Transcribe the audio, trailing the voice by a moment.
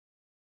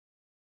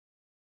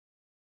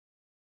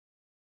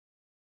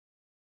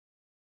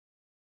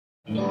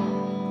As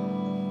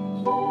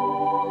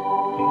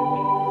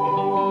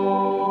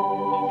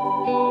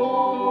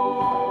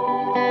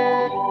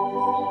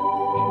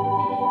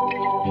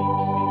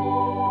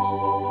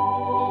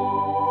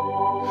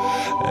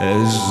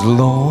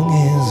long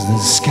as the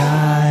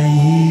sky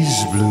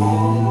is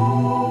blue,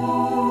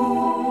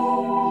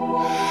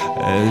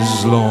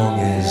 as long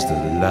as the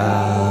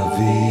love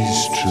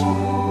is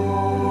true,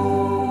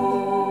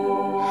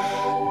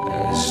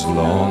 as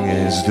long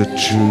as the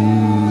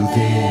truth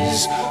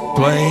is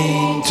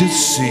plain to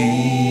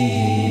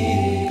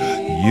see,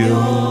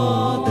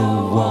 you're the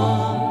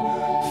one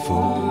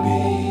for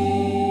me.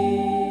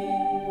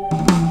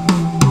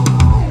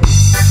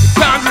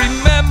 Can't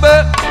remember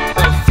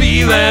the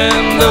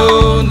feeling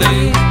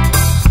lonely.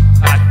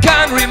 I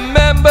can't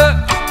remember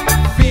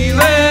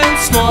feeling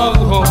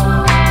small.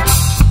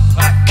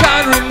 I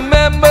can't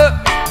remember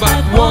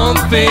but one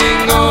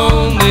thing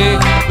only,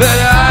 that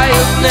I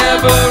have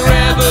never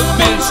ever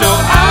been so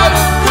out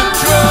of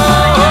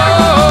control.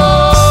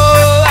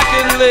 I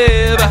can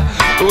live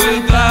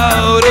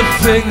without a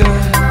finger,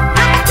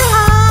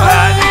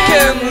 I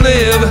can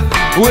live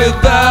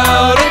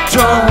without a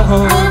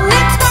tongue,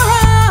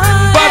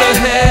 but a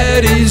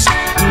head is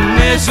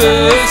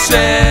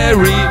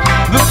necessary.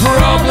 The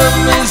problem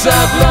is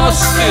I've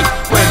lost it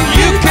when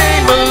you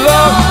came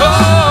along.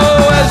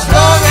 Oh, as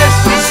long as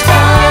the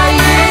sky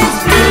is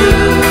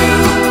blue,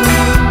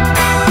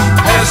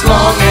 as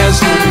long as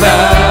the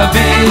love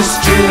is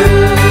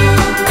true,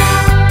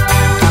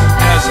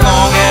 as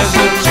long as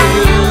the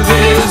truth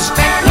is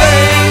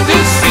plain to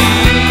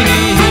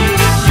see,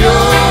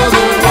 you're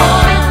the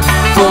one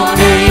for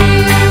me.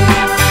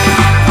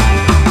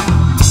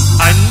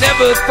 I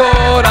never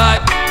thought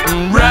I'd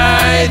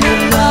write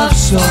a love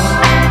song,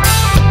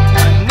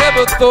 I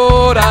never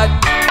thought I'd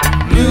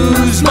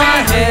lose my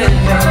head,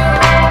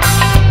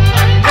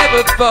 I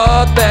never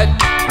thought that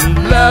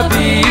love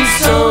is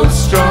so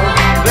strong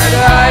that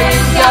I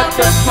ain't got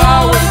the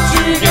power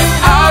to get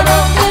out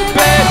of the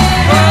bed.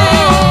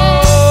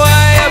 Oh, I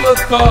ever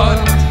thought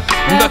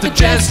that the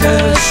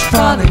jester's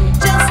funny,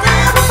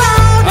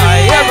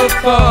 I ever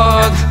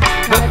thought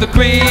that the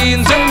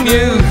queen's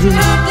amused,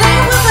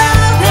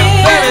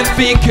 then it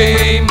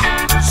became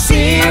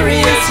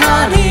serious,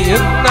 honey,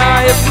 and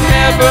I have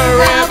never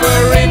ever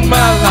in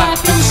my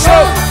life been so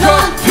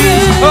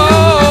confused.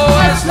 Oh,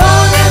 as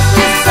long as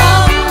the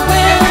sun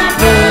will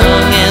burn, as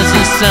long as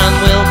the sun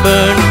will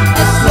burn,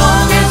 as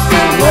long as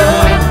the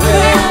world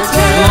will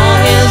turn, as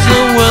long as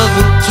the world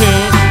will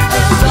turn,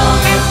 as long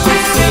as the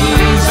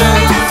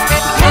seasons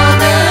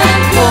come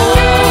and go,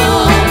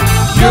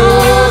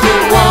 you're the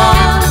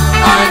one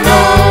I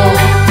know.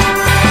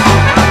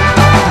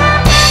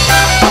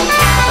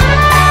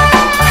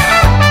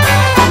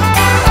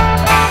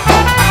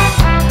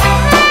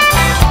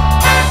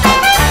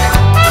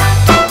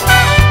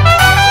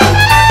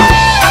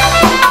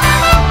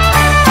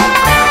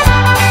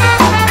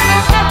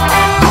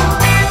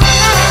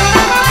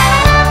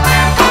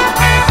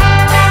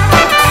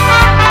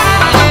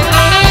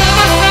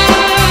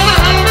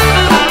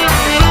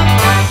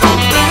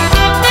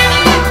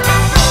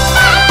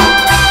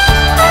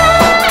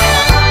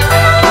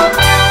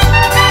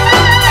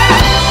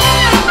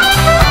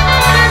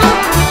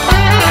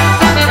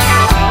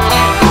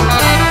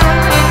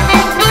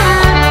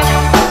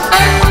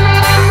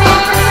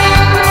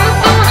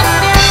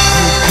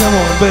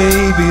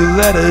 Baby,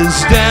 let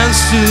us dance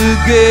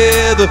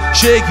together.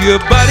 Shake your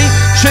body,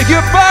 shake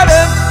your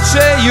bottom.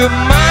 Say you're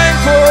mine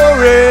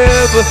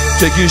forever.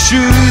 Take your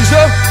shoes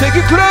off, take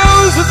your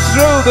clothes and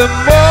throw them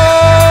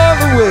all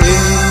away.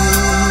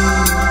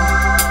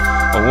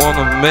 I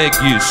wanna make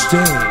you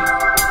stay.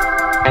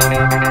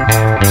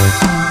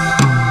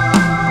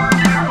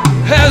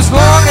 As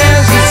long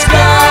as the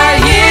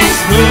sky is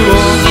blue,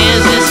 as long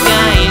as the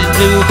sky is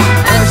blue,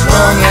 as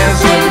long as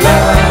the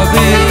love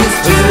is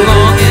true, as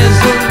long as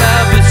the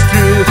love is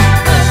true,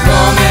 as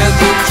long as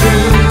the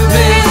truth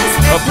is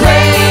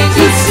plain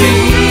to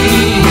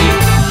see,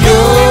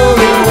 you're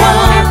the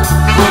one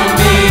for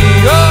me.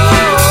 Oh,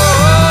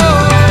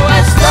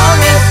 as long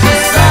as the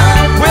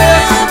sun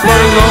will burn,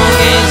 as long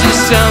as the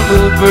sun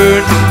will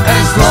burn,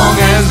 as long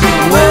as the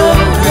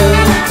world will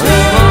turn,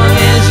 as long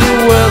as the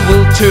world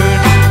will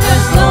turn.